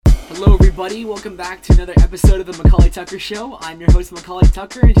Hello everybody, welcome back to another episode of the Macaulay Tucker Show. I'm your host Macaulay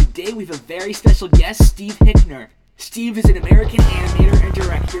Tucker, and today we have a very special guest, Steve Hickner. Steve is an American animator and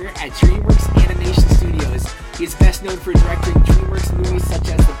director at DreamWorks Animation Studios. He is best known for directing DreamWorks movies such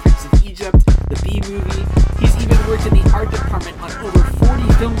as The Prince of Egypt, The Bee Movie. He's even worked in the art department on over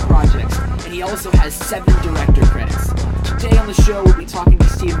 40 film projects, and he also has 7 director credits. Today on the show, we'll be talking to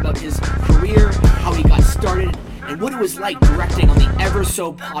Steve about his career, how he got started, and what it was like directing on the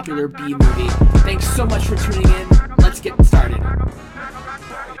ever-so-popular Bee Movie. Thanks so much for tuning in. Let's get started.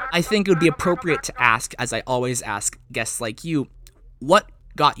 I think it would be appropriate to ask, as I always ask guests like you, what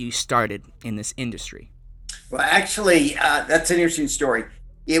got you started in this industry? Well, actually, that's an interesting story.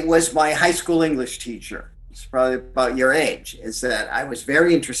 It was my high school English teacher. It's probably about your age. Is that I was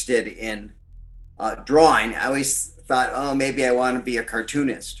very interested in drawing. I always thought, oh, maybe I want to be a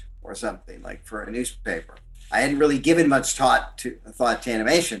cartoonist or something, like for a newspaper. I hadn't really given much thought to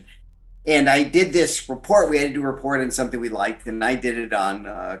animation. And I did this report. We had to do a report on something we liked, and I did it on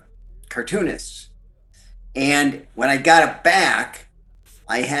cartoonists. And when I got it back,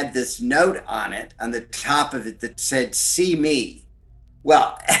 I had this note on it, on the top of it, that said, "See me."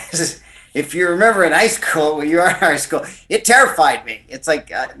 Well, if you remember in high school, when you were in high school, it terrified me. It's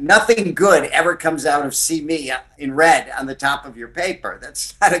like nothing good ever comes out of "See me" in red on the top of your paper.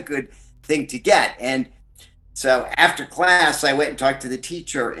 That's not a good thing to get. And so after class, I went and talked to the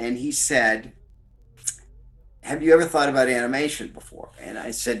teacher, and he said, "Have you ever thought about animation before?" And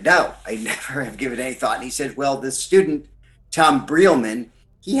I said, "No, I never have given any thought." And he said, "Well, this student, Tom Brielman,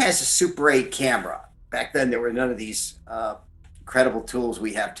 he has a Super 8 camera." Back then, there were none of these incredible tools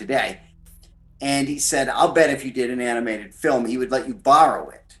we have today. And he said, "I'll bet if you did an animated film, he would let you borrow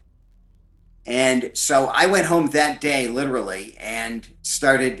it." And so I went home that day, literally, and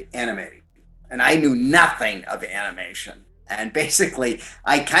started animating. And I knew nothing of animation. And basically,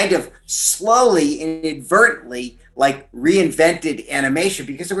 I kind of slowly and inadvertently reinvented animation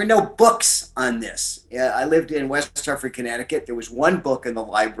because there were no books on this. I lived in West Hartford, Connecticut. There was one book in the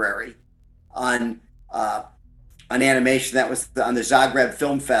library on animation. That was on the Zagreb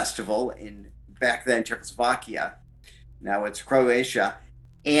Film Festival in back then Czechoslovakia. Now it's Croatia.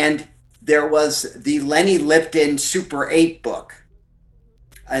 And there was the Lenny Lipton Super 8 book.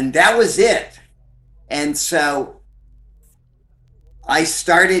 And that was it. And so I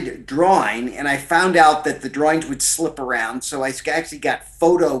started drawing, and I found out that the drawings would slip around. So I actually got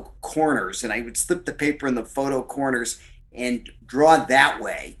photo corners, and I would slip the paper in the photo corners and draw that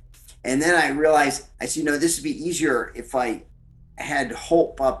way. And then I realized, I said, this would be easier if I had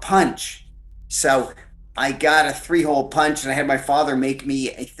hole punch. So I got a 3-hole punch, and I had my father make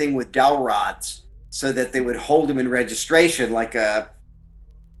me a thing with dowel rods so that they would hold them in registration like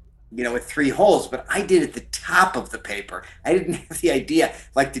with 3 holes, but I did at the top of the paper. I didn't have the idea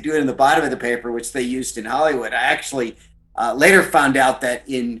to do it in the bottom of the paper, which they used in Hollywood. I actually later found out that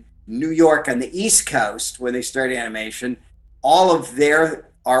in New York on the East Coast, when they started animation, all of their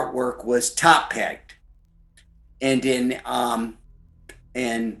artwork was top pegged. And in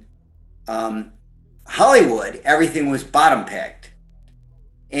Hollywood, everything was bottom pegged.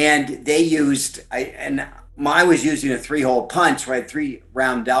 And they used, I was using a 3-hole punch, right? 3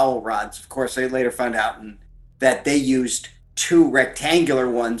 round dowel rods. Of course, I later found out that they used 2 rectangular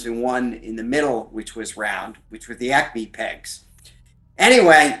ones and one in the middle, which was round, which were the Acme pegs.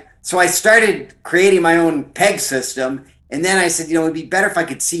 Anyway, so I started creating my own peg system. And then I said, it'd be better if I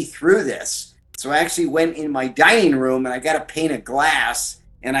could see through this. So I actually went in my dining room, and I got a pane of glass,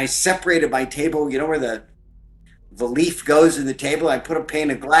 and I separated my table, where the leaf goes in the table. I put a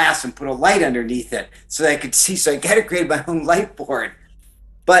pane of glass and put a light underneath it so that I could see. So I kind of created my own light board.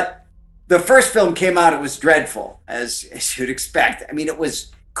 But the first film came out, it was dreadful, as you'd expect. I mean, it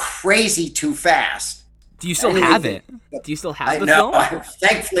was crazy too fast. Do you still have it? Do you still have the film?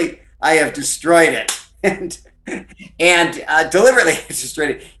 Thankfully, I have destroyed it and deliberately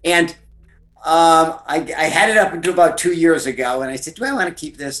destroyed it. And I had it up until about 2 years ago, and I said, "Do I want to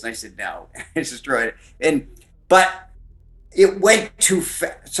keep this?" And I said, "No." I destroyed it. But it went too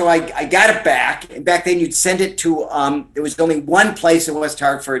fast. So I got it back. And back then you'd send it to, there was only one place in West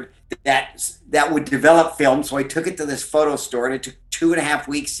Hartford that would develop film. So I took it to this photo store, and it took 2.5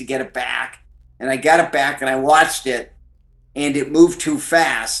 weeks to get it back. And I got it back, and I watched it, and it moved too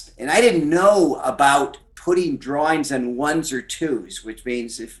fast. And I didn't know about putting drawings on 1s or 2s, which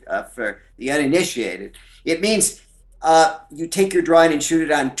means for the uninitiated, it means you take your drawing and shoot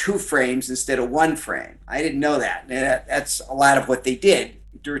it on 2 frames instead of 1 frame. I didn't know that. And that's a lot of what they did.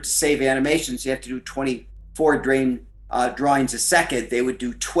 To save animations, you have to do 24 drawings a second. They would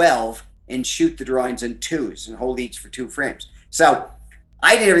do 12 and shoot the drawings in 2s and hold each for 2 frames. So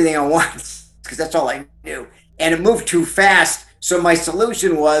I did everything at once because that's all I knew. And it moved too fast. So my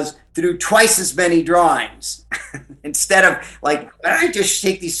solution was to do twice as many drawings instead of like, why don't I just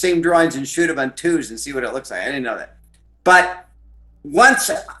take these same drawings and shoot them on twos and see what it looks like? I didn't know that. But once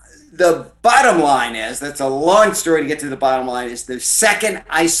the bottom line is, that's a long story to get to the bottom line, is the second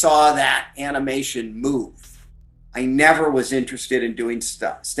I saw that animation move, I never was interested in doing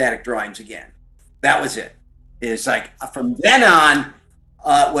static drawings again. That was it. It's like from then on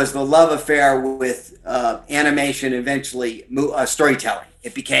was the love affair with animation, eventually storytelling.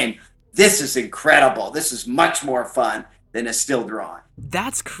 It became, this is incredible. This is much more fun than a still drawing.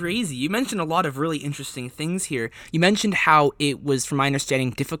 That's crazy. You mentioned a lot of really interesting things here. You mentioned how it was, from my understanding,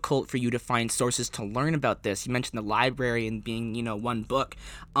 difficult for you to find sources to learn about this. You mentioned the library and being, one book.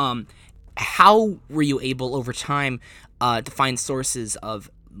 How were you able over time to find sources of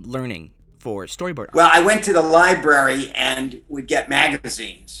learning for storyboard? Well, I went to the library and would get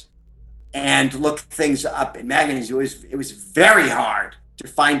magazines and look things up in magazines. It was very hard to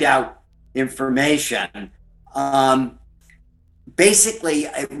find out information. Basically,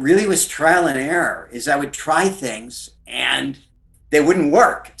 it really was trial and error. Is I would try things and they wouldn't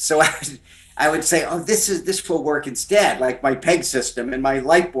work. So I would say, oh, this will work instead, like my peg system and my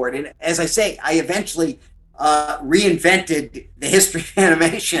light board. And as I say, I eventually reinvented the history of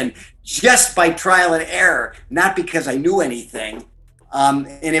animation just by trial and error, not because I knew anything.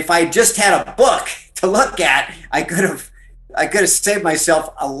 And if I just had a book to look at, I could have saved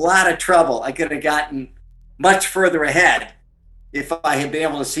myself a lot of trouble. I could have gotten much further ahead if I had been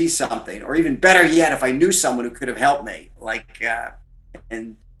able to see something, or even better yet, if I knew someone who could have helped me,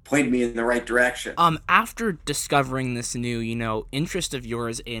 and pointed me in the right direction. After discovering this new, interest of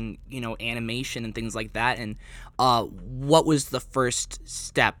yours in, animation and things like that, and what was the first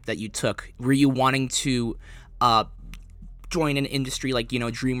step that you took? Were you wanting to join an industry like,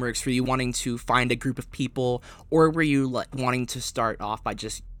 DreamWorks? Were you wanting to find a group of people, or were you wanting to start off by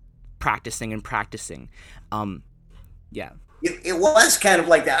just practicing and practicing? Yeah. It was kind of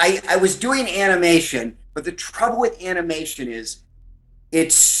like that. I was doing animation, but the trouble with animation is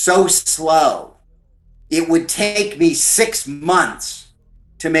it's so slow. It would take me 6 months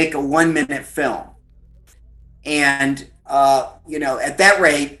to make a 1-minute film. And, at that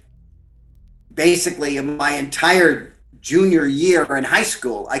rate, basically in my entire junior year in high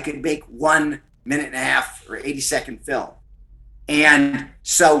school, I could make 1 minute and a half or 80-second film. And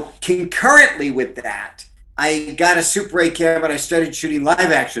so concurrently with that, I got a Super 8 camera and I started shooting live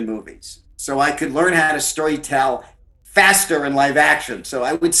action movies. So I could learn how to storytell faster in live action. So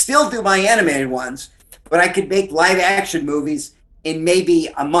I would still do my animated ones, but I could make live action movies in maybe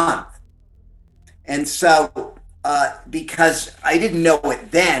a month. And so because I didn't know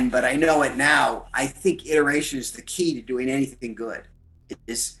it then, but I know it now, I think iteration is the key to doing anything good. It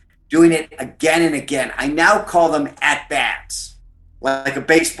is doing it again and again. I now call them at-bats, like a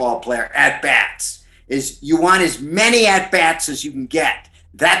baseball player, at-bats. Is you want as many at-bats as you can get.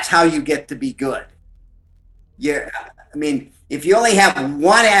 That's how you get to be good. If you only have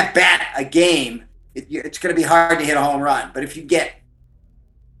one at-bat a game, it's going to be hard to hit a home run. But if you get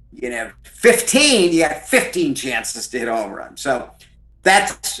 15, you have 15 chances to hit a home run. So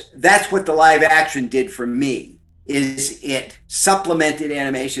that's what the live action did for me, is it supplemented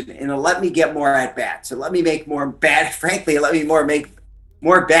animation and it let me get more at-bats. It let me make more bad, frankly, it let me make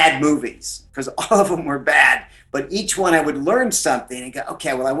more bad movies, because all of them were bad. But each one I would learn something and go,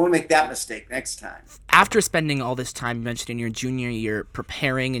 okay, well, I won't make that mistake next time. After spending all this time, you mentioned in your junior year,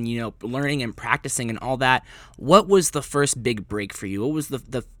 preparing and, learning and practicing and all that, what was the first big break for you? What was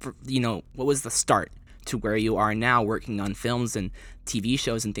what was the start to where you are now, working on films and TV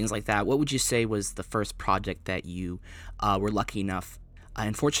shows and things like that? What would you say was the first project that you were lucky enough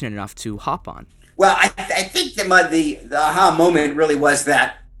and fortunate enough to hop on? Well, I think that the aha moment really was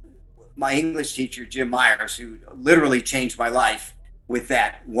that my English teacher, Jim Myers, who literally changed my life with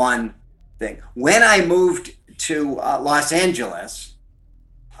that one thing. When I moved to Los Angeles,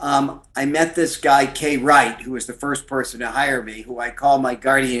 I met this guy, Kay Wright, who was the first person to hire me, who I call my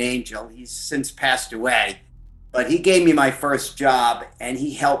guardian angel. He's since passed away, but he gave me my first job, and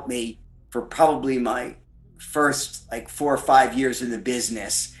he helped me for probably my first 4 or 5 years in the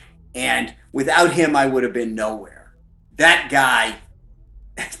business. And without him, I would have been nowhere. That guy,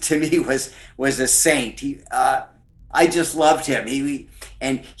 to me, was a saint. I just loved him. He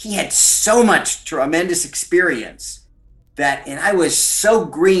had so much tremendous experience and I was so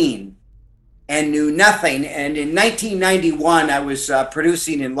green and knew nothing. And in 1991, I was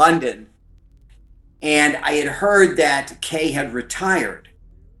producing in London, and I had heard that Kay had retired.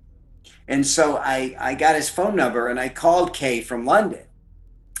 And so I got his phone number and I called Kay from London.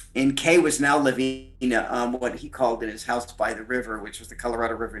 And Kay was now living what he called in his house by the river, which was the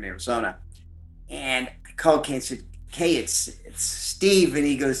Colorado River in Arizona. And I called Kay and said, Kay, it's Steve. And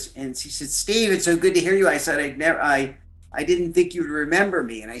he goes, and she said, Steve, it's so good to hear you. I said, I didn't think you'd remember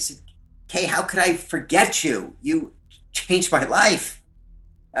me. And I said, Kay, how could I forget you? You changed my life.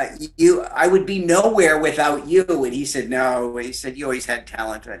 I would be nowhere without you. And he said, no. He said, you always had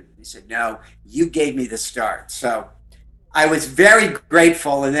talent. And he said, no, you gave me the start. So I was very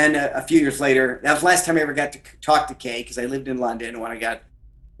grateful. And then a few years later, that was the last time I ever got to talk to Kay, because I lived in London.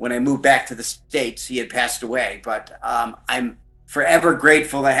 When I moved back to the States, he had passed away. But I'm forever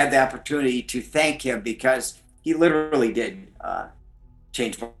grateful I had the opportunity to thank him, because he literally did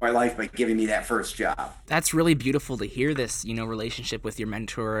change my life by giving me that first job. That's really beautiful to hear this, relationship with your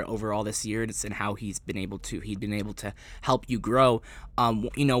mentor over all this years, and how he'd been able to help you grow.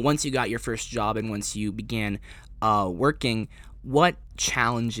 Once you got your first job and once you began working, what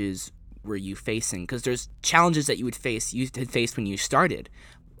challenges were you facing? Because there's challenges that you had faced when you started,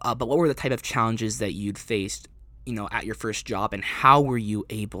 but what were the type of challenges that you'd faced, at your first job, and how were you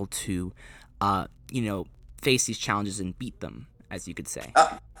able to, face these challenges and beat them, as you could say?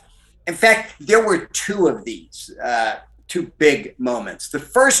 In fact, there were two of these, two big moments. The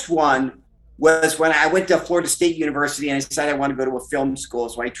first one was when I went to Florida State University and I decided I wanted to go to a film school.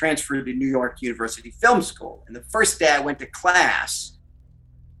 So I transferred to New York University Film School. And the first day I went to class,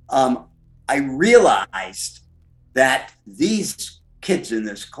 I realized that these kids in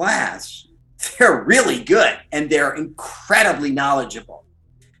this class, they're really good and they're incredibly knowledgeable.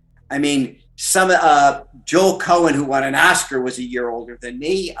 I mean, Joel Cohen, who won an Oscar, was a year older than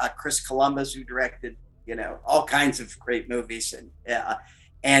me. Chris Columbus, who directed, all kinds of great movies,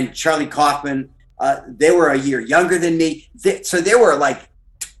 and Charlie Kaufman, they were a year younger than me. So there were like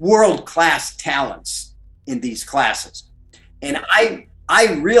world-class talents in these classes. And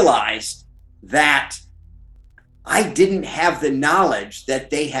I realized that I didn't have the knowledge that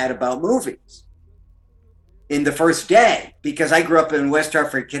they had about movies in the first day, because I grew up in West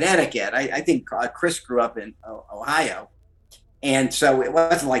Hartford, Connecticut. I think Chris grew up in Ohio. And so it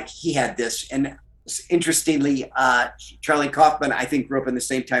wasn't like he had this. And interestingly, Charlie Kaufman, I think, grew up in the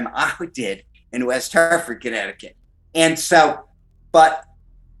same time I did in West Hartford, Connecticut. And so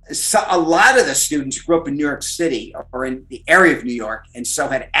a lot of the students grew up in New York City or in the area of New York, and so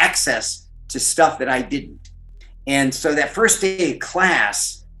had access to stuff that I didn't. And so that first day of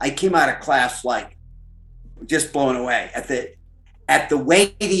class, I came out of class like just blown away at the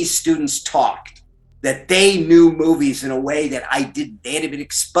way these students talked, that they knew movies in a way that I didn't. They had been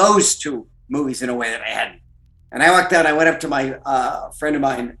exposed to movies in a way that I hadn't. And I walked out, I went up to my friend of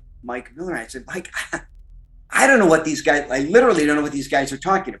mine, Mike Miller, and I said, Mike, I don't know what these guys, I literally don't know what these guys are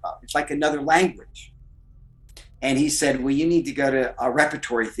talking about. It's like another language. And he said, well, you need to go to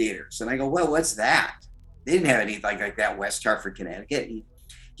repertory theaters. And I go, well, what's that? They didn't have anything like that in West Hartford, Connecticut.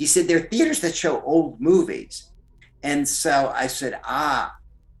 He said, they're theaters that show old movies. And so I said,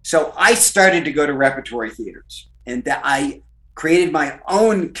 So I started to go to repertory theaters, and that I created my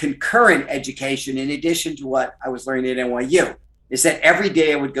own concurrent education in addition to what I was learning at NYU, is that every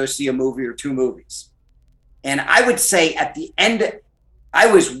day I would go see a movie or two movies. And I would say at the end, I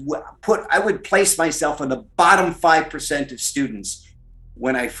would place myself in the bottom 5% of students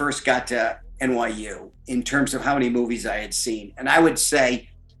when I first got to NYU in terms of how many movies I had seen. And I would say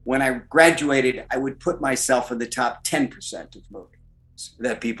when I graduated, I would put myself in the top 10% of movies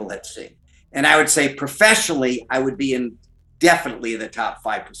that people had seen. And I would say professionally, I would be definitely in the top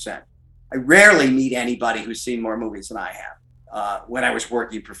 5%. I rarely meet anybody who's seen more movies than I have when I was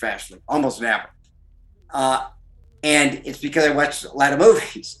working professionally, almost never. And it's because I watched a lot of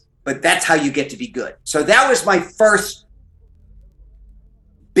movies, but that's how you get to be good. So that was my first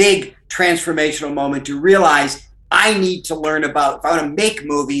big transformational moment, to realize I need to learn about, if I want to make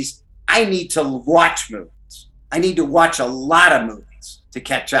movies, I need to watch movies. I need to watch a lot of movies to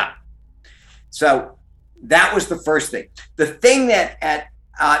catch up. So that was the first thing. The thing that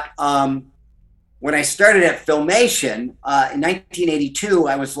when I started at Filmation in 1982,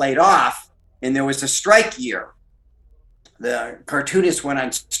 I was laid off, and there was a strike year. The cartoonists went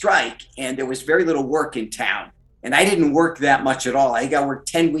on strike, and there was very little work in town. And I didn't work that much at all. I got work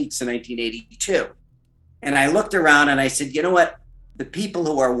 10 weeks in 1982. And I looked around and I said, you know what? The people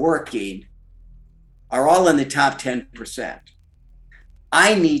who are working are all in the top 10%.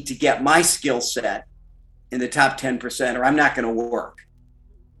 I need to get my skill set in the top 10% or I'm not going to work.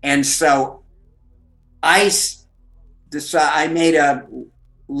 And so I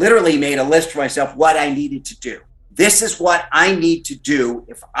literally made a list for myself what I needed to do. This is what I need to do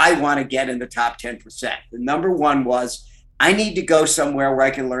if I want to get in the top 10%. The number one was I need to go somewhere where I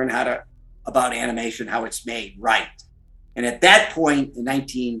can learn about animation, how it's made right. And at that point in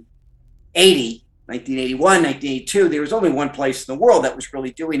 1980, 1981, 1982, there was only one place in the world that was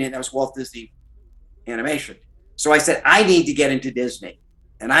really doing it, and that was Walt Disney Animation. So I said, I need to get into Disney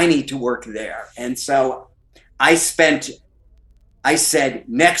and I need to work there. And so I said,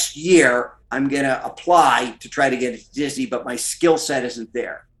 next year, I'm going to apply to try to get into Disney, but my skill set isn't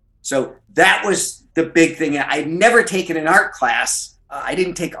there. So that was the big thing. I'd never taken an art class. I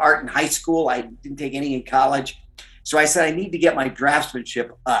didn't take art in high school. I didn't take any in college. So I said, I need to get my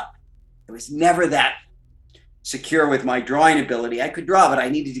draftsmanship up. I was never that secure with my drawing ability. I could draw, but I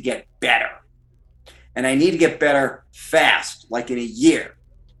needed to get better. And I need to get better fast, like in a year.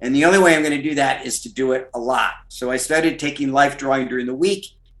 And the only way I'm going to do that is to do it a lot. So I started taking life drawing during the week.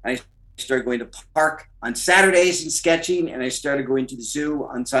 I started going to park on Saturdays and sketching, and I started going to the zoo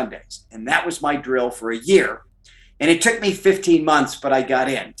on Sundays. And that was my drill for a year. And it took me 15 months, but I got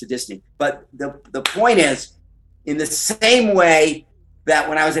into Disney. But the point is, in the same way that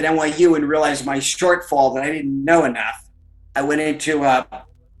when I was at NYU and realized my shortfall that I didn't know enough, I went into a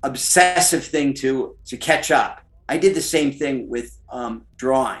obsessive thing to catch up. I did the same thing with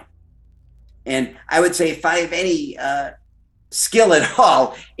drawing. And I would say if I have any skill at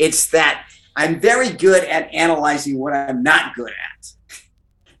all, it's that I'm very good at analyzing what I'm not good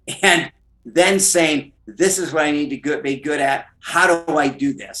at. And then saying, this is what I need to be good at. How do I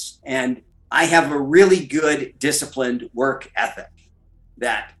do this? And I have a really good disciplined work ethic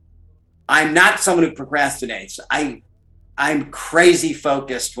that I'm not someone who procrastinates. I'm crazy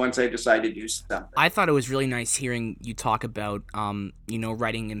focused once I decide to do something. I thought it was really nice hearing you talk about,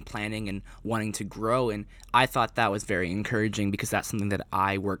 writing and planning and wanting to grow. And I thought that was very encouraging because that's something that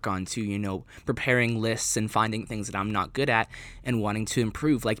I work on too, preparing lists and finding things that I'm not good at and wanting to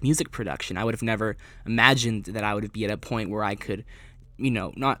improve, like music production. I would have never imagined that I would be at a point where I could,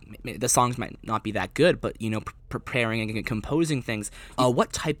 not the songs might not be that good, but, preparing and composing things.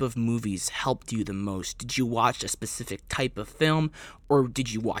 What type of movies helped you the most? Did you watch a specific type of film or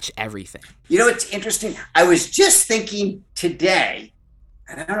did you watch everything? It's interesting. I was just thinking today,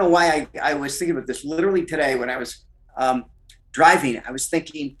 and I don't know why I was thinking about this literally today when I was driving. I was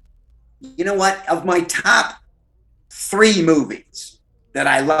thinking, of my top 3 movies that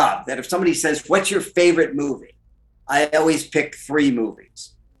I love, that if somebody says, what's your favorite movie? I always pick 3 movies.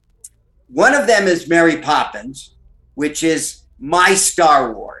 One of them is Mary Poppins, which is my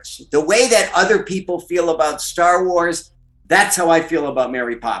Star Wars. The way that other people feel about Star Wars, that's how I feel about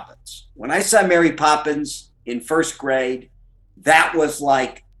Mary Poppins. When I saw Mary Poppins in first grade, that was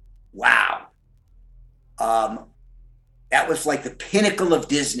like, wow. That was like the pinnacle of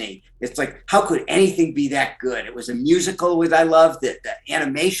Disney. It's like, how could anything be that good? It was a musical, which I loved. The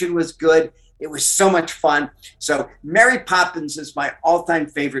animation was good. It was so much fun. So Mary Poppins is my all-time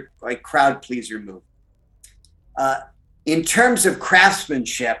favorite crowd pleaser movie. In terms of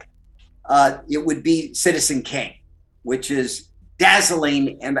craftsmanship, it would be Citizen Kane, which is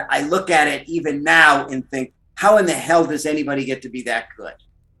dazzling. And I look at it even now and think, how in the hell does anybody get to be that good?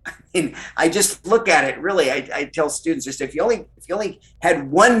 I just look at it, really. I tell students, just if you only had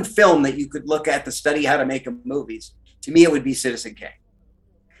one film that you could look at to study how to make movies, to me it would be Citizen Kane.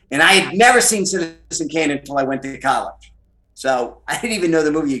 And I had never seen Citizen Kane until I went to college. So I didn't even know the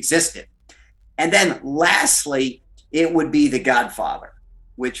movie existed. And then lastly, it would be The Godfather,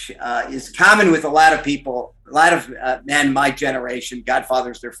 which is common with a lot of people, a lot of men my generation.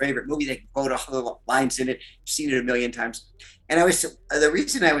 Godfather is their favorite movie. They can quote all the lines in it. I've seen it a million times. And the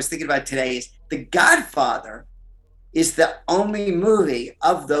reason I was thinking about today is The Godfather is the only movie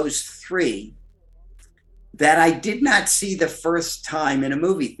of those 3 that I did not see the first time in a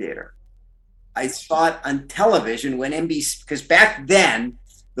movie theater. I saw it on television when NBC, because back then,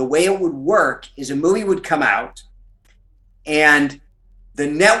 the way it would work is a movie would come out and the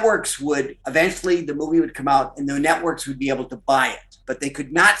networks the movie would come out and the networks would be able to buy it, but they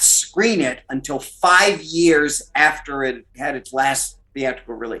could not screen it until 5 years after it had its last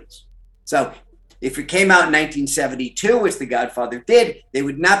theatrical release. So if it came out in 1972, which The Godfather did, they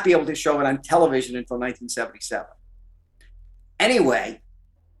would not be able to show it on television until 1977. Anyway,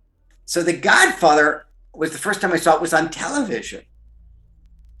 so The Godfather was the first time I saw it was on television.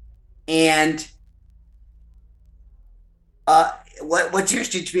 And what's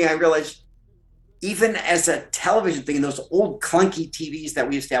interesting to me, I realized, even as a television thing, those old clunky TVs that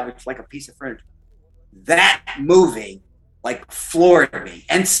we established like a piece of furniture, that movie floored me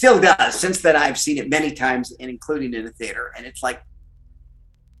and still does. Since then, I've seen it many times and including in a theater. And it's like,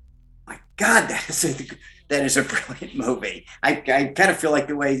 my God, that is a brilliant movie. I kind of feel like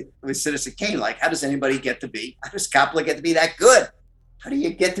the way with Citizen Kane, like how does Coppola get to be that good? How do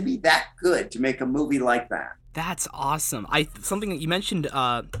you get to be that good to make a movie like that? That's awesome. Something that you mentioned,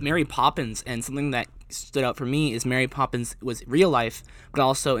 Mary Poppins, and something that stood out for me is Mary Poppins was real life, but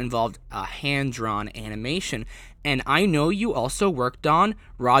also involved hand-drawn animation. And I know you also worked on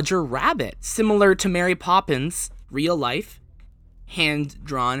Roger Rabbit, similar to Mary Poppins, real life,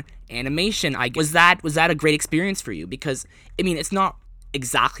 hand-drawn animation. Was that a great experience for you? Because I mean, it's not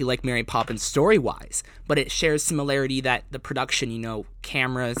exactly like Mary Poppins story-wise, but it shares similarity that the production,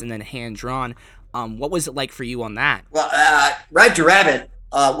 cameras and then hand-drawn. What was it like for you on that? Well, Roger Rabbit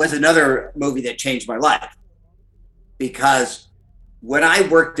was another movie that changed my life, because when I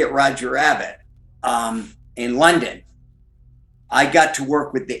worked at Roger Rabbit in London, I got to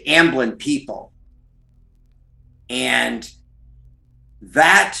work with the Amblin people. And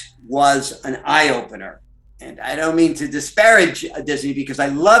that was an eye-opener. And I don't mean to disparage Disney, because I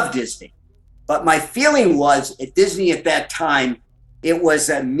love Disney. But my feeling was at Disney at that time, it was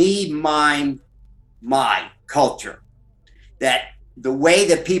a me, mine, my culture. That the way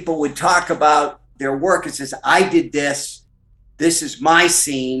that people would talk about their work, it says, I did this is my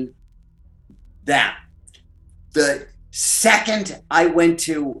scene, that. The second I went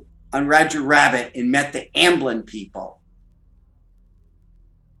on Roger Rabbit and met the Amblin people,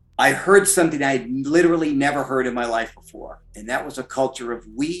 I heard something I had literally never heard in my life before. And that was a culture of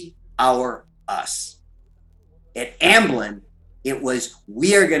we, our, us. At Amblin, it was,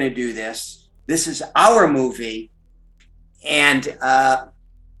 we are going to do this. This is our movie. And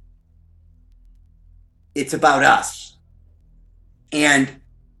it's about us. And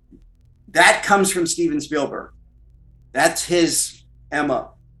that comes from Steven Spielberg. That's his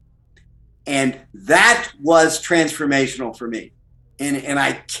MO. And that was transformational for me. And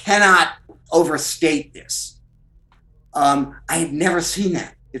I cannot overstate this. I had never seen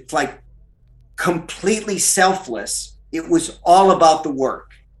that. It's like completely selfless. It was all about the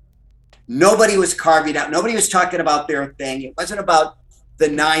work. Nobody was carving out. Nobody was talking about their thing. It wasn't about the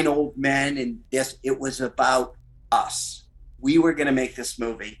 9 old men and this. It was about us. We were going to make this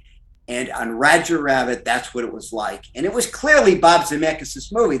movie. And on Roger Rabbit, that's what it was like. And it was clearly Bob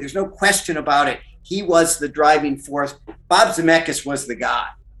Zemeckis' movie. There's no question about it. He was the driving force. Bob Zemeckis was the guy.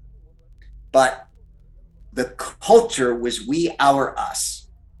 But the culture was we, our, us.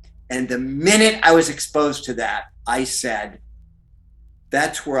 And the minute I was exposed to that, I said,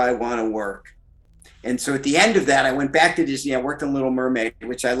 that's where I want to work. And so at the end of that, I went back to Disney. I worked on Little Mermaid,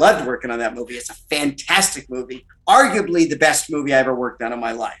 which I loved working on that movie. It's a fantastic movie, arguably the best movie I ever worked on in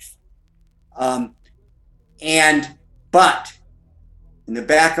my life. But in the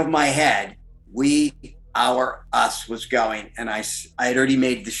back of my head, we, our, us was going. And I had already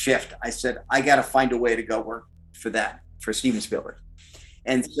made the shift. I said, I got to find a way to go work for Steven Spielberg.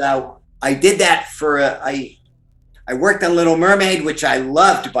 And so I did that I worked on Little Mermaid, which I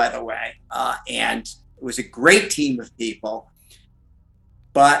loved, by the way. And it was a great team of people.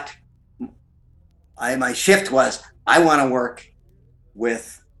 But my shift was, I want to work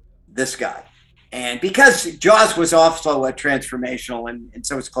with this guy. And because Jaws was also a transformational, and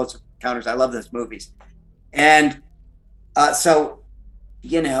so was Close Encounters. I love those movies. And so,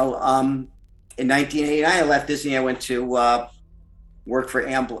 in 1989, I left Disney. I went to work for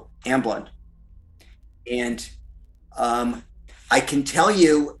Amblin. And I can tell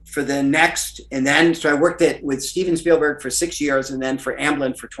you so I worked with Steven Spielberg for 6 years, and then for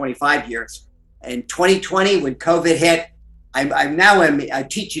Amblin for 25 years. In 2020, when COVID hit, I'm now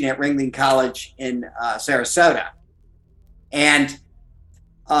teaching at Ringling College in Sarasota. And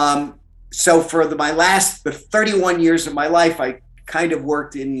so for the 31 years of my life, I kind of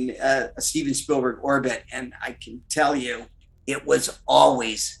worked in a Steven Spielberg orbit. And I can tell you, it was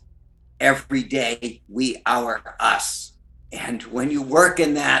always every day, we, our, us. And when you work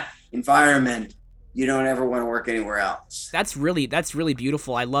in that environment, you don't ever want to work anywhere else. That's really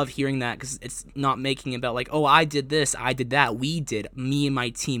beautiful. I love hearing that, because it's not making it about like, oh, I did this, I did that, we did, me and my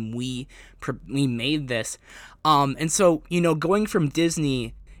team, we made this. And so, going from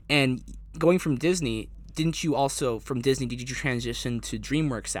Disney, didn't you also, from Disney, did you transition to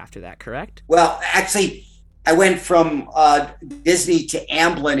DreamWorks after that, correct? Well, actually, I went from Disney to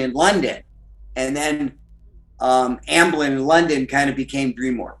Amblin in London, and then Amblin in London kind of became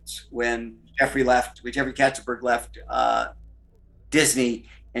DreamWorks when Jeffrey Katzenberg left Disney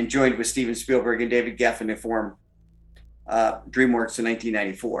and joined with Steven Spielberg and David Geffen to form DreamWorks in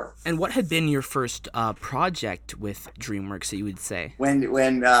 1994. And what had been your first project with DreamWorks that you would say? When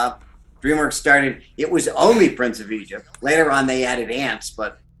DreamWorks started, it was only Prince of Egypt. Later on, they added Ants,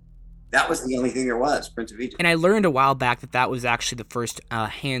 but That was the only thing there was, Prince of Egypt. And I learned a while back that that was actually the first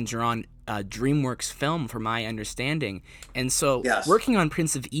hand-drawn DreamWorks film, from my understanding. And so, Yes. working on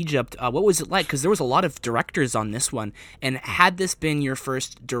Prince of Egypt, what was it like? Because there was a lot of directors on this one. And had this been your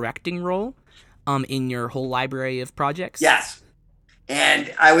first directing role in your whole library of projects? Yes.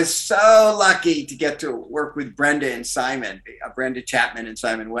 And I was so lucky to get to work with Brenda and Simon, Brenda Chapman and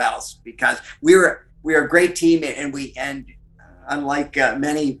Simon Wells, because we were a great team, and unlike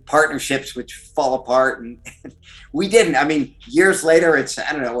many partnerships which fall apart, and we didn't. I mean, years later, it's,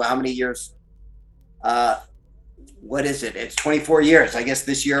 I don't know how many years. What is it? It's 24 years. I guess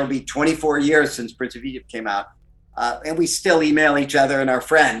this year will be 24 years since Prince of Egypt came out, and we still email each other and our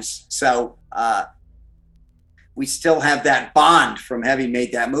friends. So. We still have that bond from having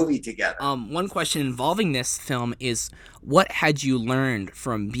made that movie together. One question involving this film is, what had you learned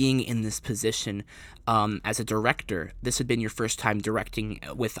from being in this position as a director? This had been your first time directing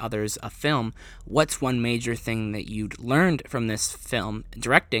with others a film. What's one major thing that you'd learned from this film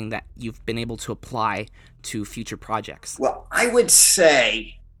directing that you've been able to apply to future projects? Well, I would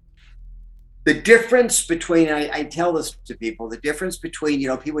say the difference between, I tell this to people, the difference between,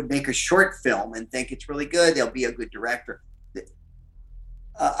 people would make a short film and think it's really good, they'll be a good director.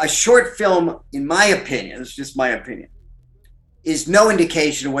 A short film, in my opinion, it's just my opinion, is no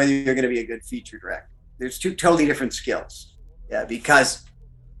indication of whether you're going to be a good feature director. There's two totally different skills. Yeah, because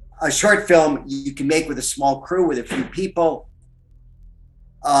a short film you can make with a small crew, with a few people.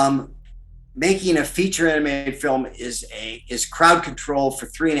 Making a feature animated film is crowd control for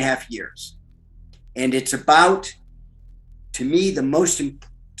 3.5 years. And it's about, to me, the most,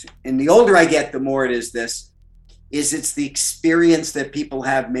 and the older I get, the more it is it's the experience that people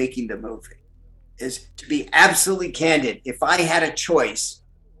have making the movie. Is to be absolutely candid, if I had a choice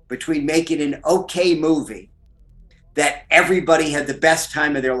between making an okay movie that everybody had the best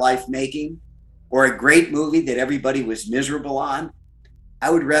time of their life making, or a great movie that everybody was miserable on, I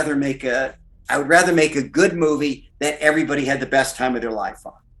would rather make a good movie that everybody had the best time of their life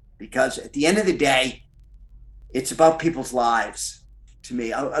on. Because at the end of the day, it's about people's lives. To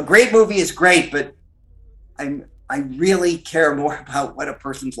me, a great movie is great, but I really care more about what a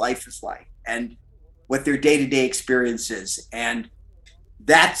person's life is like and what their day-to-day experience is. And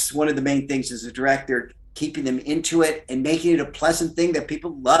that's one of the main things as a director, keeping them into it and making it a pleasant thing that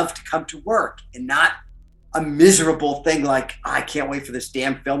people love to come to work, and not a miserable thing like, I can't wait for this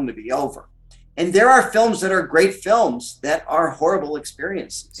damn film to be over. And there are films that are great films that are horrible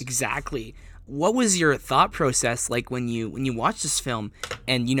experiences. Exactly. What was your thought process like when you watched this film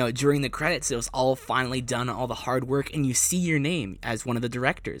and, during the credits, it was all finally done, all the hard work, and you see your name as one of the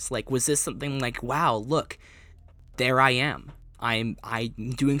directors? Like, was this something like, wow, look, there I am. I'm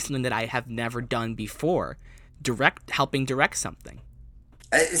doing something that I have never done before, helping direct something?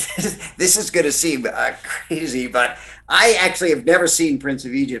 This is going to seem crazy, but I actually have never seen Prince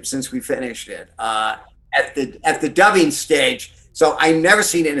of Egypt since we finished it at the dubbing stage. So I've never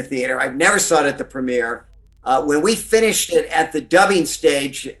seen it in a theater. I've never saw it at the premiere. When we finished it at the dubbing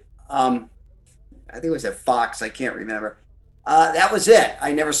stage, I think it was at Fox. I can't remember. That was it.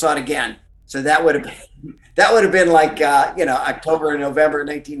 I never saw it again. So that would have been like October or November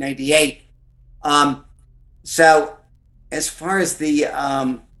 1998. So as far as the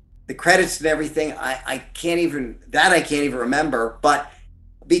credits and everything, I can't even remember. But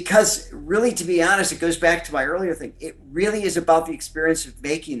because really, to be honest, it goes back to my earlier thing. It really is about the experience of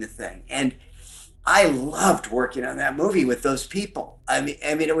making the thing. And I loved working on that movie with those people. I mean,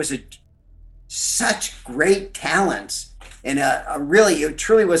 it was such great talents. And it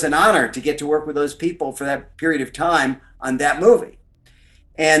truly was an honor to get to work with those people for that period of time on that movie.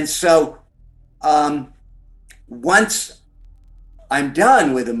 And so once I'm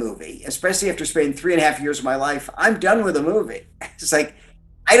done with a movie, especially after spending 3.5 years of my life, I'm done with a movie. It's like,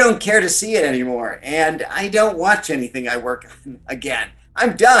 I don't care to see it anymore. And I don't watch anything I work on again.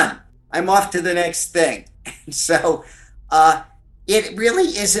 I'm done. I'm off to the next thing. And so it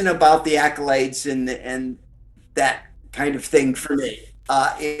really isn't about the accolades and that kind of thing for me.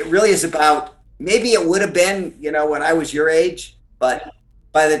 It really is about, maybe it would have been, when I was your age, but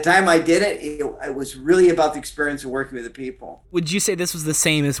by the time I did it, it was really about the experience of working with the people. Would you say this was the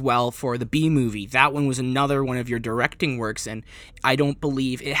same as well for the Bee Movie? That one was another one of your directing works, and I don't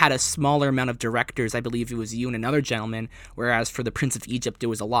believe it had a smaller amount of directors. I believe it was you and another gentleman, whereas for the Prince of Egypt, it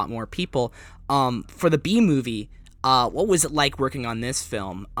was a lot more people. For the Bee Movie, what was it like working on this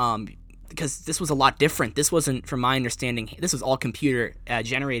film? Because this was a lot different. This wasn't, from my understanding, this was all computer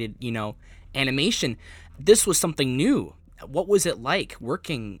generated, animation. This was something new. What was it like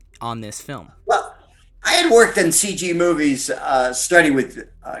working on this film? Well, I had worked in CG movies, starting with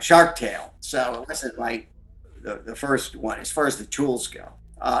Shark Tale, so it wasn't like the first one as far as the tools go.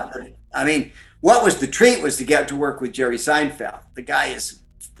 I mean, what was the treat was to get to work with Jerry Seinfeld. The guy is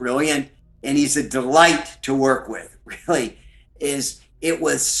brilliant, and he's a delight to work with. Really, is it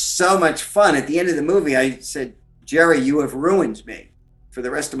was so much fun. At the end of the movie, I said, Jerry, you have ruined me for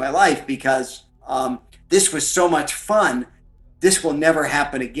the rest of my life because this was so much fun. This will never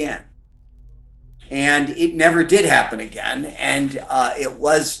happen again. And it never did happen again. And it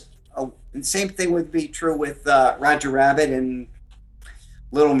was, the same thing would be true with Roger Rabbit and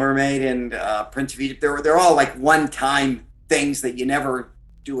Little Mermaid and Prince of Egypt. They're all like one-time things that you never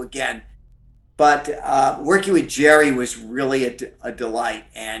do again. But working with Jerry was really a delight.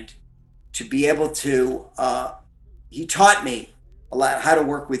 And to be able to, he taught me a lot how to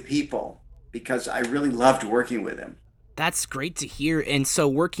work with people because I really loved working with him. That's great to hear. And so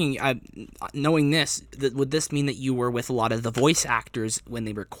working, knowing this, would this mean that you were with a lot of the voice actors when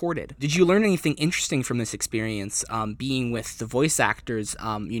they recorded? Did you learn anything interesting from this experience, being with the voice actors,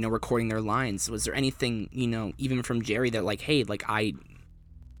 recording their lines? Was there anything, even from Jerry that like, hey, like I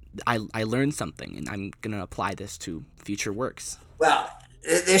learned something and I'm going to apply this to future works? Well,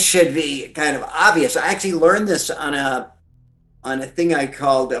 this should be kind of obvious. I actually learned this on a thing I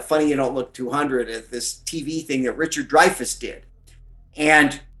called Funny You Don't Look 200, this TV thing that Richard Dreyfuss did.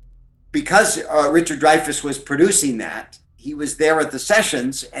 And because Richard Dreyfuss was producing that, he was there at the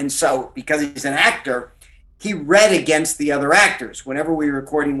sessions. And so because he's an actor, he read against the other actors whenever we were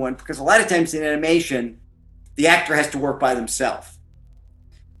recording one, because a lot of times in animation, the actor has to work by themselves.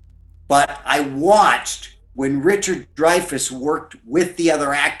 But I watched when Richard Dreyfuss worked with the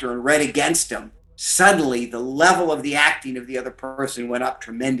other actor and read against him, suddenly the level of the acting of the other person went up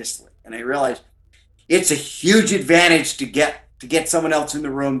tremendously. And I realized it's a huge advantage to get someone else in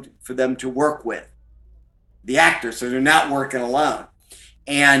the room for them to work with the actor, so they're not working alone.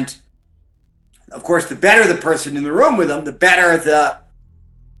 And of course, the better the person in the room with them, the better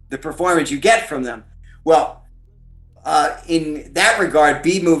the performance you get from them. Well, in that regard,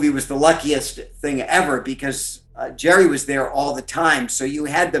 B-Movie was the luckiest thing ever because Jerry was there all the time. So you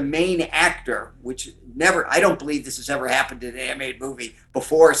had the main actor, which I don't believe this has ever happened in an animated movie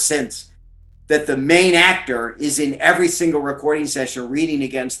before or since, that the main actor is in every single recording session reading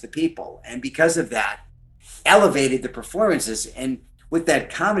against the people. And because of that, elevated the performances. And with that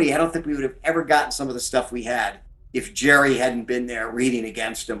comedy, I don't think we would have ever gotten some of the stuff we had if Jerry hadn't been there reading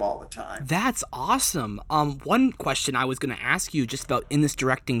against him all the time. That's awesome. One question I was going to ask you just about in this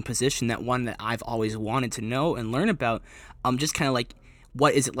directing position, that one that I've always wanted to know and learn about, just kind of like,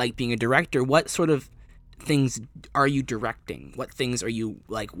 what is it like being a director? What sort of things are you directing? What things are you,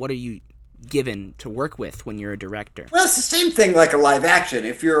 like, what are you given to work with when you're a director? Well, it's the same thing like a live action.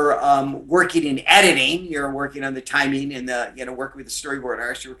 If you're working in editing, you're working on the timing and working with the storyboard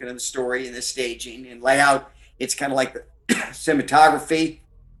artist, you're working on the story and the staging and layout. It's kind of like the cinematography.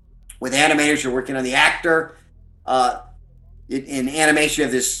 With animators, you're working on the actor. In animation, you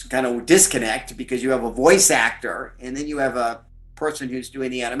have this kind of disconnect because you have a voice actor and then you have a person who's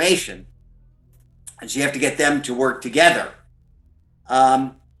doing the animation. And so you have to get them to work together.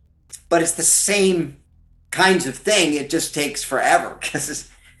 But it's the same kinds of thing. It just takes forever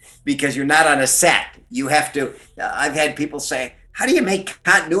because you're not on a set. You have to, I've had people say, how do you make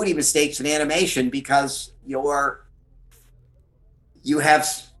continuity mistakes in animation? Because you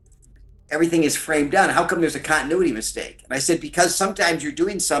have everything is framed down. How come there's a continuity mistake? And I said, because sometimes you're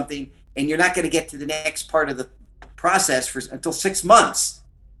doing something and you're not going to get to the next part of the process until 6 months.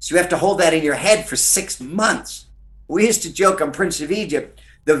 So you have to hold that in your head for 6 months. We used to joke on Prince of Egypt,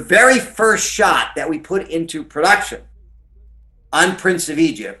 the very first shot that we put into production on Prince of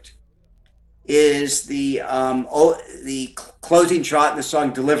Egypt is the closing shot in the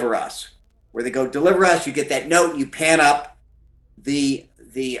song Deliver Us, where they go, deliver us, you get that note, you pan up the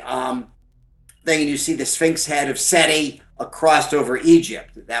thing and you see the Sphinx head of Seti across over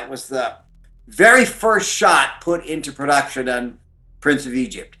Egypt. That was the very first shot put into production on Prince of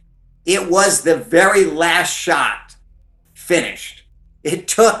Egypt. It was the very last shot finished. It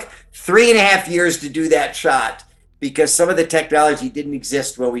took 3.5 years to do that shot because some of the technology didn't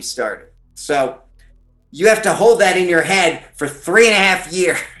exist when we started. So you have to hold that in your head for 3.5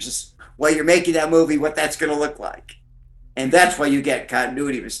 years while you're making that movie, what that's going to look like. And that's why you get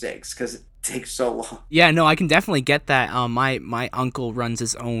continuity mistakes, because it takes so long. Yeah, no, I can definitely get that. My uncle runs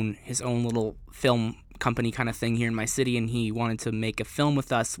his own little film company kind of thing here in my city, and he wanted to make a film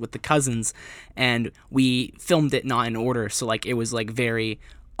with us, with the cousins, and we filmed it not in order. So like it was like very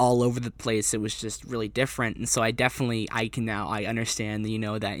all over the place. It was just really different. And so I understand,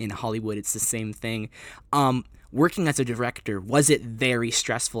 that in Hollywood it's the same thing. Working as a director, was it very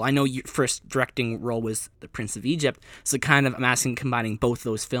stressful? I know your first directing role was The Prince of Egypt, so I'm asking, combining both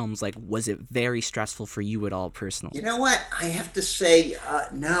those films, like, was it very stressful for you at all personally? You know what? I have to say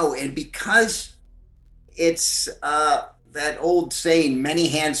no. And because it's that old saying, many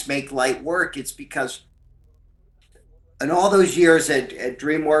hands make light work, it's because in all those years at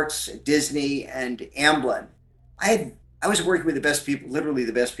DreamWorks, Disney, and Amblin, I was working with the best people, literally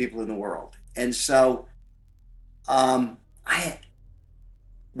the best people in the world. And so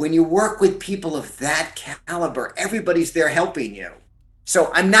when you work with people of that caliber, everybody's there helping you. So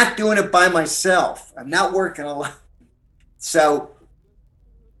I'm not doing it by myself. I'm not working alone. So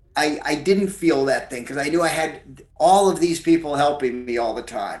I didn't feel that thing because I knew I had all of these people helping me all the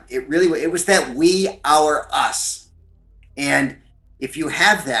time. It was that we, our, us. And if you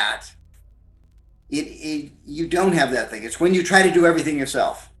have that, you don't have that thing. It's when you try to do everything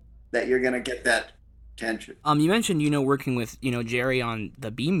yourself that you're going to get that tension. You mentioned, working with, Jerry on the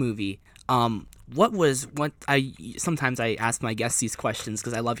Bee Movie. Sometimes I ask my guests these questions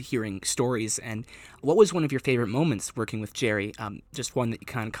because I love hearing stories. And what was one of your favorite moments working with Jerry? Just one that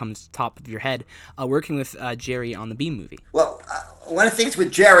kind of comes top of your head, working with Jerry on the Bee Movie. Well, one of the things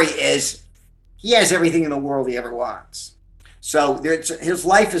with Jerry is he has everything in the world he ever wants. So his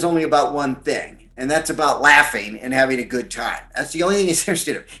life is only about one thing, and that's about laughing and having a good time. That's the only thing he's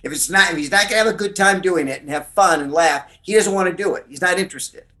interested in. If he's not going to have a good time doing it and have fun and laugh, he doesn't want to do it. He's not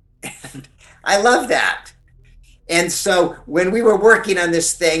interested. And I love that. And so when we were working on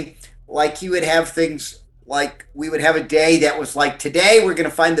this thing, like he would have things like we would have a day that was like, today we're going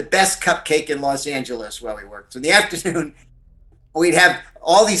to find the best cupcake in Los Angeles while we worked. So in the afternoon, we'd have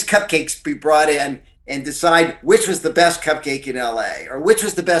all these cupcakes be brought in and decide which was the best cupcake in LA, or which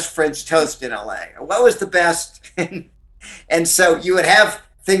was the best French toast in LA, or what was the best. And so you would have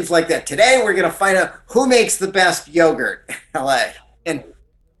things like that. Today, we're going to find out who makes the best yogurt in LA.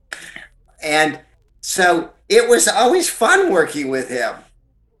 And so it was always fun working with him.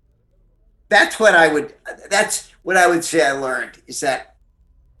 That's what I would say I learned, is that,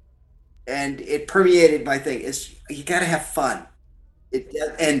 and it permeated my thing, is you got to have fun.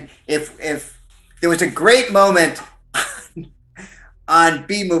 And if there was a great moment on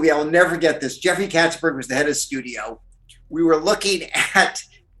Bee Movie, I will never forget this. Jeffrey Katzenberg was the head of studio. We were looking at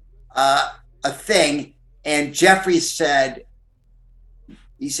a thing, and Jeffrey said,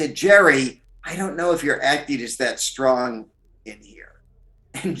 Jerry, I don't know if your acting is that strong in here.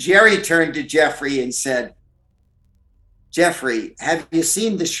 And Jerry turned to Jeffrey and said, Jeffrey, have you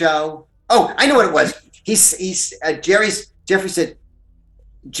seen the show? Oh, I know what it was. Jeffrey said,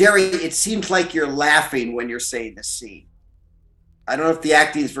 Jerry, it seems like you're laughing when you're saying the scene. I don't know if the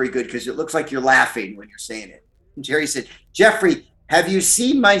acting is very good because it looks like you're laughing when you're saying it. And Jerry said, Jeffrey, have you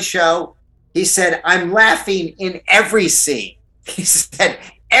seen my show? He said, I'm laughing in every scene. He said,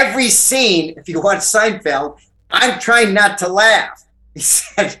 every scene, if you watch Seinfeld, I'm trying not to laugh.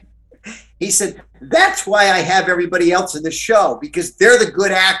 He said, that's why I have everybody else in the show, because they're the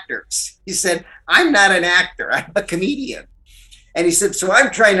good actors. He said, I'm not an actor, I'm a comedian. And he said, so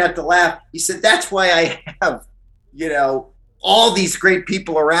I'm trying not to laugh. He said, that's why I have, all these great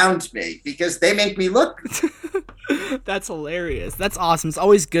people around me, because they make me look. That's hilarious. That's awesome. It's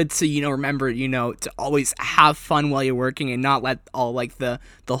always good to, remember, to always have fun while you're working and not let all like the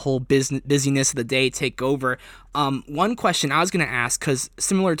whole busyness of the day take over. One question I was going to ask, because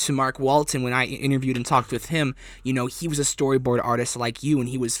similar to Mark Walton, when I interviewed and talked with him, he was a storyboard artist like you, and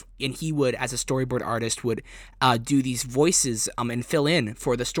he would, as a storyboard artist, would do these voices and fill in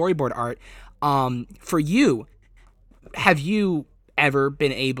for the storyboard art. For you, have you ever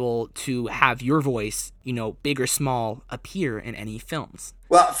been able to have your voice, big or small, appear in any films?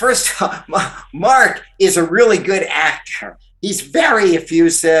 Well, first, Mark is a really good actor. He's very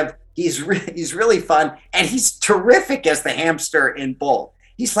effusive. He's really fun, and he's terrific as the hamster in Bolt.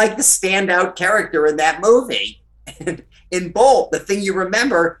 He's like the standout character in that movie. In Bolt, the thing you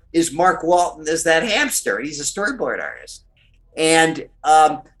remember is Mark Walton as that hamster. He's a storyboard artist. And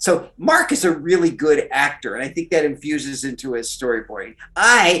so Mark is a really good actor, and I think that infuses into his storyboarding.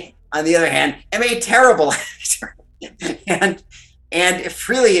 I, on the other hand, am a terrible actor, and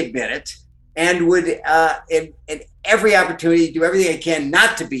freely admit it, and would in every opportunity do everything I can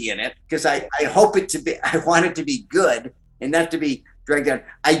not to be in it, because I want it to be good and not to be dragged down.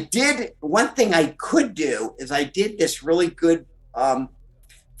 One thing I could do is I did this really good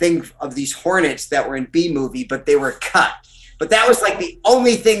thing of these hornets that were in Bee Movie, but they were cut. But that was like the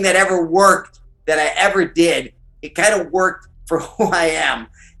only thing that ever worked that I ever did. It kind of worked for who I am.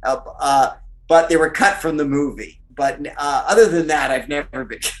 But they were cut from the movie. But other than that, I've never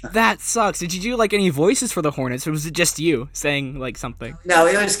been. That sucks. Did you do like any voices for the Hornets, or was it just you saying like something? No,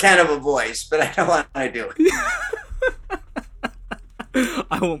 it was kind of a voice, but I don't want to do it.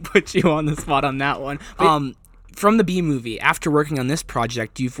 I won't put you on the spot on that one. From the B movie, after working on this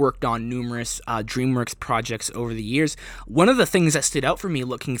project, you've worked on numerous DreamWorks projects over the years. One of the things that stood out for me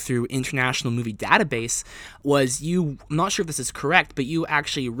looking through International Movie Database was I'm not sure if this is correct, but you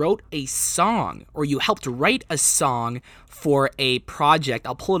actually wrote a song, or you helped write a song for a project.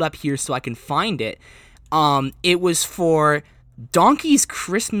 I'll pull it up here so I can find it. It was for Donkey's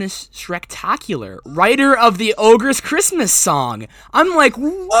Christmas Shrektacular, writer of the Ogre's Christmas song. I'm like,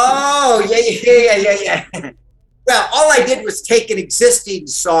 oh, yeah. Well, all I did was take an existing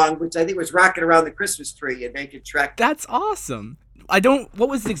song, which I think was Rocking Around the Christmas Tree, and make it Shrek. That's awesome. What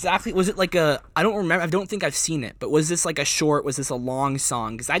was it exactly? Was it like I don't remember. I don't think I've seen it, but was this like a short? Was this a long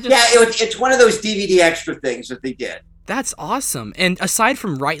song? Yeah, it's one of those DVD extra things that they did. That's awesome. And aside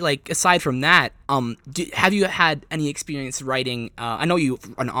from that, have you had any experience writing? I know you're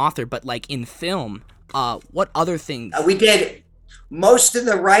an author, but like in film, what other things? We did. Most of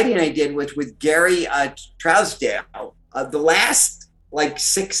the writing I did was with Gary Trousdale. The last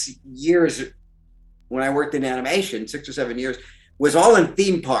 6 years when I worked in animation, 6 or 7 years, was all in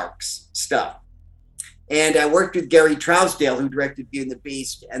theme parks stuff. And I worked with Gary Trousdale, who directed Beauty and the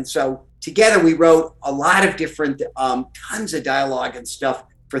Beast. And so together we wrote a lot of different, tons of dialogue and stuff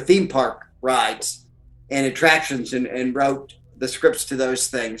for theme park rides and attractions, and wrote the scripts to those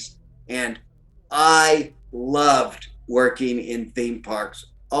things. And I loved working in theme parks.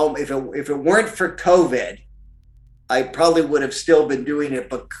 If it weren't for COVID, I probably would have still been doing it,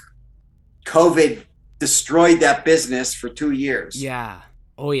 but COVID destroyed that business for 2 years. Yeah.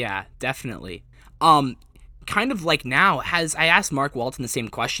 Oh yeah, definitely. Kind of like now, I asked Mark Walton the same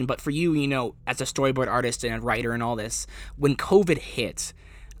question, but for you, as a storyboard artist and a writer and all this, when COVID hit,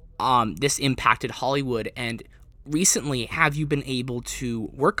 this impacted Hollywood, and recently, have you been able to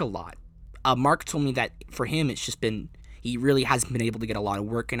work a lot? Mark told me that for him, he really hasn't been able to get a lot of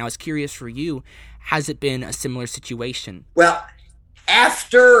work, and I was curious for you, has it been a similar situation? Well,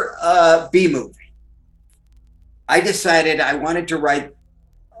 after B-Movie, I decided I wanted to write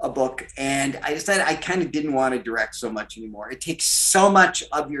a book, and I decided I kind of didn't want to direct so much anymore. It takes so much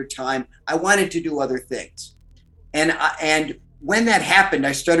of your time. I wanted to do other things. And when that happened,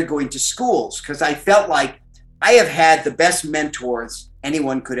 I started going to schools because I felt like I have had the best mentors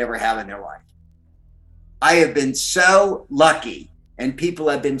anyone could ever have in their life. I have been so lucky, and people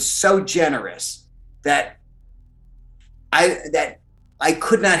have been so generous that I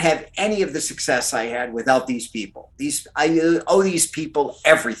could not have any of the success I had without these people. I owe these people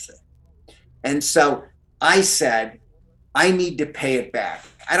everything. And so I said, I need to pay it back.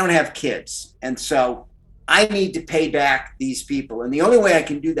 I don't have kids. And so I need to pay back these people. And the only way I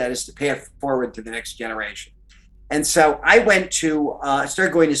can do that is to pay it forward to the next generation. And so I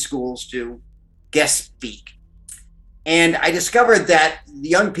started going to schools to guest speak. And I discovered that the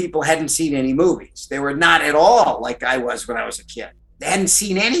young people hadn't seen any movies. They were not at all like I was when I was a kid. They hadn't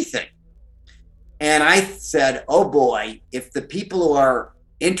seen anything. And I said, oh boy, if the people who are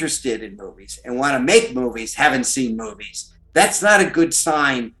interested in movies and want to make movies haven't seen movies, that's not a good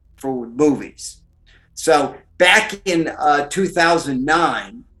sign for movies. So back in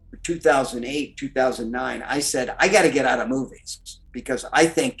 2009, 2008, 2009, I said, I got to get out of movies because I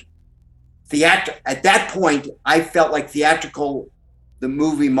think at that point, I felt like the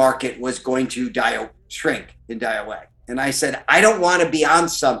movie market was going to shrink and die away. And I said, I don't want to be on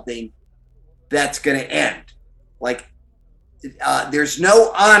something that's going to end. There's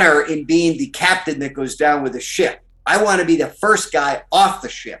no honor in being the captain that goes down with the ship. I want to be the first guy off the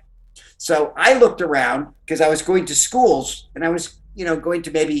ship. So I looked around because I was going to schools, and I was, going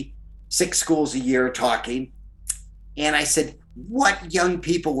to maybe 6 schools a year talking. And I said, what young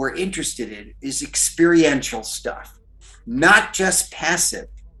people were interested in is experiential stuff, not just passive.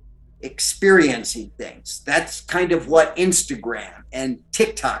 Experiencing things. That's kind of what Instagram and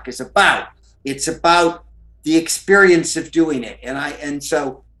TikTok is about. It's about the experience of doing it. And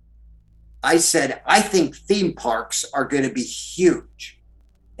so I said, I think theme parks are going to be huge.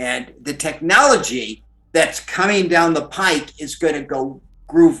 And the technology that's coming down the pike is going to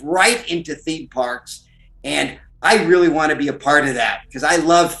groove right into theme parks. And I really want to be a part of that because I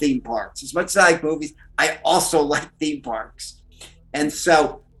love theme parks. As much as I like movies, I also like theme parks. And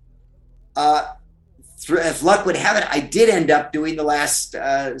so as luck would have it, I did end up doing the last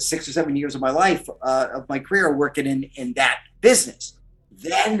 6 or 7 years of my life, of my career, working in that business.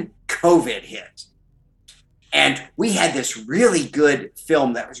 Then COVID hit. And we had this really good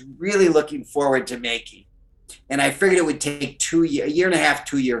film that was really looking forward to making. And I figured it would take a year and a half,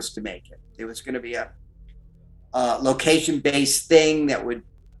 2 years to make it. It was going to be a location-based thing that would,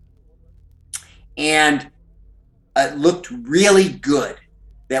 and it looked really good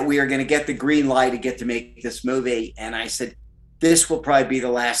that we are going to get the green light to get to make this movie. And I said, this will probably be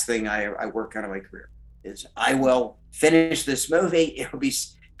the last thing I work on in my career. Is I will finish this movie. It will be,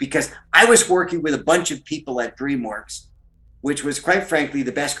 because I was working with a bunch of people at DreamWorks, which was quite frankly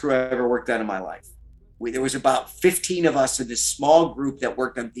the best crew I ever worked on in my life. There was about 15 of us in this small group that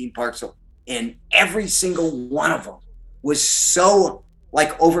worked on theme parks, and every single one of them was so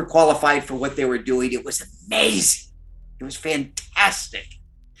like overqualified for what they were doing. It was amazing. It was fantastic.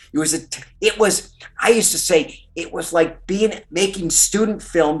 I used to say it was like making student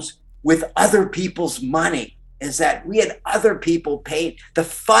films with other people's money, is that we had other people paying. The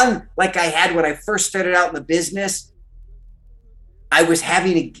fun like I had when I first started out in the business, I was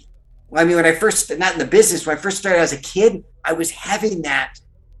having when I first, not in the business, when I first started as a kid, I was having that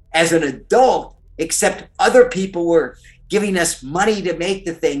as an adult, except other people were giving us money to make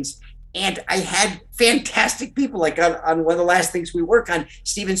the things. And I had fantastic people, like on one of the last things we work on,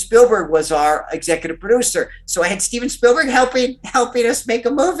 Steven Spielberg was our executive producer. So I had Steven Spielberg helping us make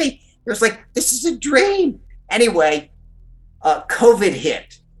a movie. It was like, this is a dream. Anyway, COVID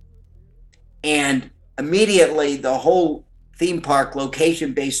hit. And immediately the whole theme park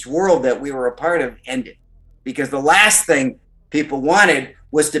location-based world that we were a part of ended. Because the last thing people wanted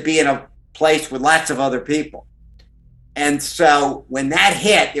was to be in a place with lots of other people. And so when that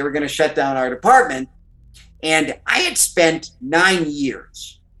hit, they were going to shut down our department. And I had spent 9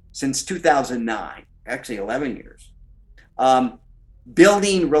 years, since 2009, actually 11 years,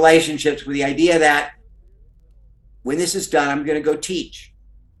 building relationships with the idea that when this is done, I'm going to go teach,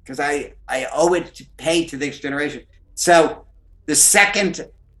 because I owe it to pay to the next generation. So the second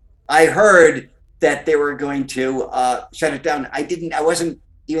I heard that they were going to shut it down, I wasn't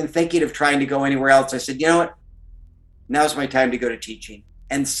even thinking of trying to go anywhere else. I said, you know what? Now's my time to go to teaching.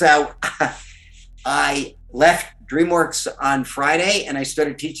 And so I left DreamWorks on Friday and I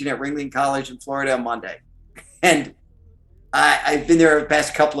started teaching at Ringling College in Florida on Monday. And I've been there the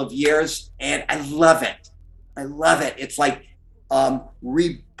past couple of years and I love it. I love it. It's like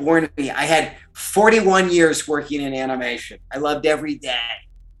reborn me. I had 41 years working in animation. I loved every day.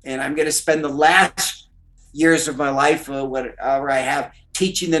 And I'm going to spend the last years of my life, whatever I have,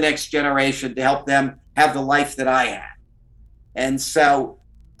 teaching the next generation to help them have the life that I had. And so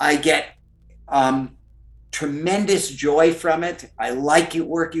I get tremendous joy from it. I like it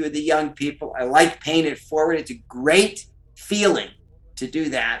working with the young people. I like paying it forward. It's a great feeling to do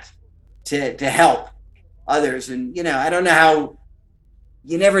that, to help others. And, I don't know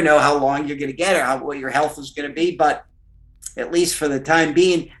you never know how long you're going to get or what your health is going to be, but at least for the time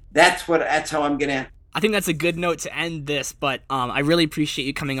being, that's how I'm going to. I think that's a good note to end this, but I really appreciate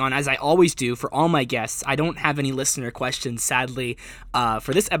you coming on, as I always do for all my guests. I don't have any listener questions, sadly,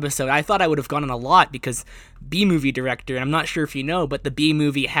 for this episode. I thought I would have gone on a lot because B-movie director, and I'm not sure if you know, but the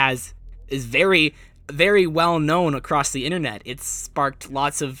B-movie is very, very well known across the internet. It's sparked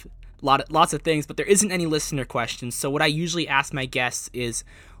lots of things, but there isn't any listener questions. So what I usually ask my guests is,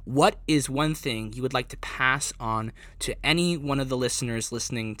 what is one thing you would like to pass on to any one of the listeners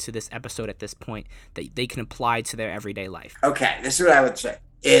listening to this episode at this point that they can apply to their everyday life? Okay, this is what I would say,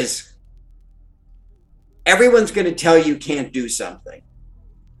 is everyone's going to tell you can't do something.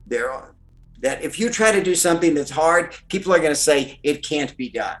 That if you try to do something that's hard, people are going to say it can't be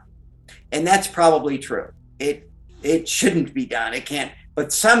done. And that's probably true. It shouldn't be done. It can't.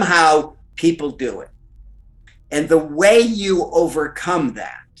 But somehow people do it. And the way you overcome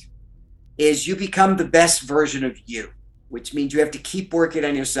that is you become the best version of you, which means you have to keep working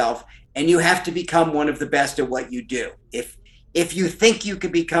on yourself and you have to become one of the best at what you do. If you think you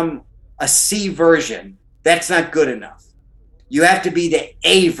could become a C version, that's not good enough. You have to be the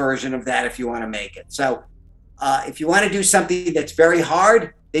A version of that if you want to make it. So if you want to do something that's very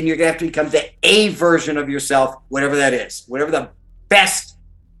hard, then you're going to have to become the A version of yourself, whatever that is, whatever the best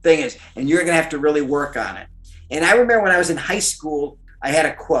thing is. And you're going to have to really work on it. And I remember when I was in high school, I had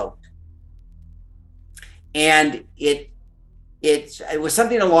a quote. And it was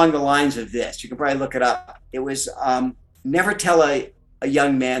something along the lines of this. You can probably look it up. It was, never tell a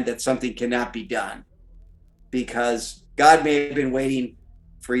young man that something cannot be done, because God may have been waiting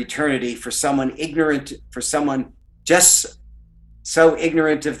for eternity for someone just so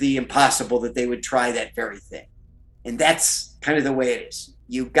ignorant of the impossible that they would try that very thing. And that's kind of the way it is.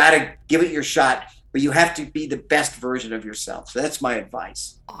 You got to give it your shot. but you have to be the best version of yourself. So that's my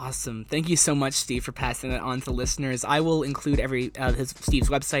advice. Awesome. Thank you so much, Steve, for passing that on to listeners. I will include Steve's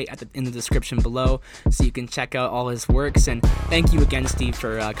website in the description below so you can check out all his works. And thank you again, Steve,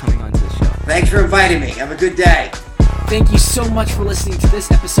 for coming on to the show. Thanks for inviting me. Have a good day. Thank you so much for listening to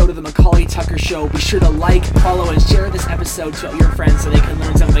this episode of the Macaulay Tucker Show. Be sure to like, follow, and share this episode to your friends so they can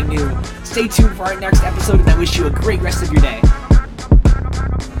learn something new. Stay tuned for our next episode, and I wish you a great rest of your day.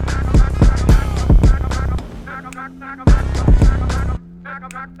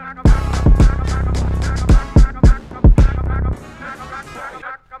 Back up.